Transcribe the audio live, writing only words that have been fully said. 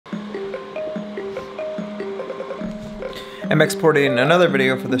am exporting another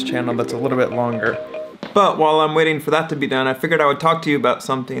video for this channel that's a little bit longer. But while I'm waiting for that to be done, I figured I would talk to you about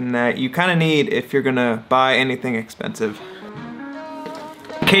something that you kind of need if you're gonna buy anything expensive.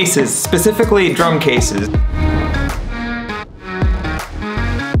 Cases, specifically drum cases.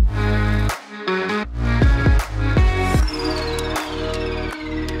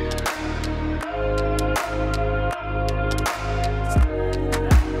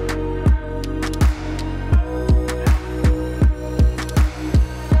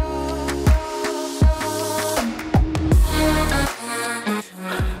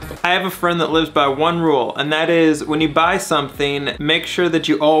 I have a friend that lives by one rule, and that is when you buy something, make sure that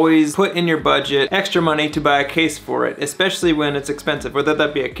you always put in your budget extra money to buy a case for it, especially when it's expensive, whether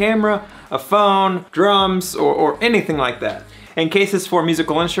that be a camera, a phone, drums, or anything like that. In cases for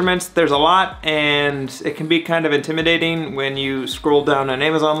musical instruments, there's a lot, and it can be kind of intimidating when you scroll down an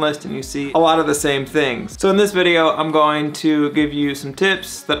Amazon list and you see a lot of the same things. So in this video, I'm going to give you some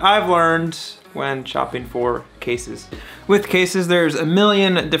tips that I've learned when shopping for cases. With cases, there's a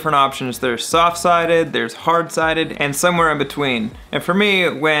million different options. There's soft-sided, there's hard-sided, and somewhere in between. And for me,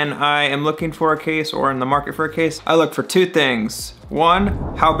 when I am looking for a case or in the market for a case, I look for two things.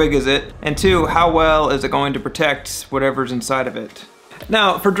 One, how big is it? And two, how well is it going to protect whatever's inside of it?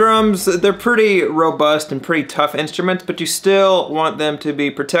 Now, for drums, they're pretty robust and pretty tough instruments, but you still want them to be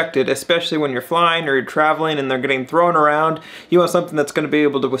protected, especially when you're flying or you're traveling and they're getting thrown around. You want something that's going to be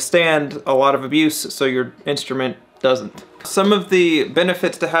able to withstand a lot of abuse so your instrument doesn't. Some of the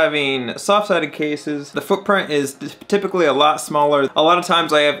benefits to having soft-sided cases, the footprint is typically a lot smaller. A lot of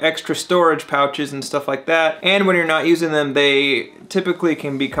times I have extra storage pouches and stuff like that, and when you're not using them, they typically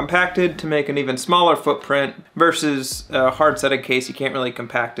can be compacted to make an even smaller footprint versus a hard-sided case. You can't really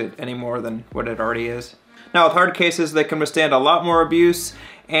compact it any more than what it already is. Now with hard cases, they can withstand a lot more abuse,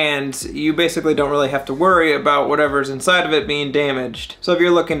 and you basically don't really have to worry about whatever's inside of it being damaged. So if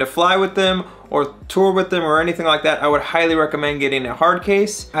you're looking to fly with them or tour with them or anything like that, I would highly recommend getting a hard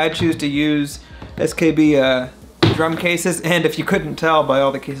case. I choose to use SKB drum cases, and if you couldn't tell by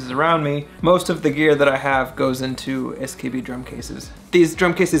all the cases around me, most of the gear that I have goes into SKB drum cases. These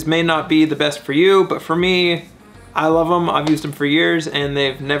drum cases may not be the best for you, but for me, I love them. I've used them for years and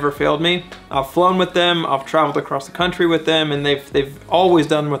they've never failed me. I've flown with them, I've traveled across the country with them, and they've always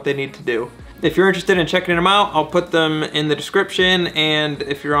done what they need to do. If you're interested in checking them out, I'll put them in the description, and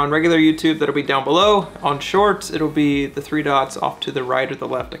if you're on regular YouTube, that'll be down below. On shorts, it'll be the three dots off to the right or the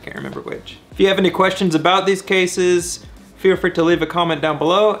left, I can't remember which. If you have any questions about these cases, feel free to leave a comment down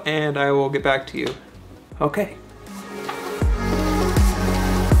below and I will get back to you. Okay.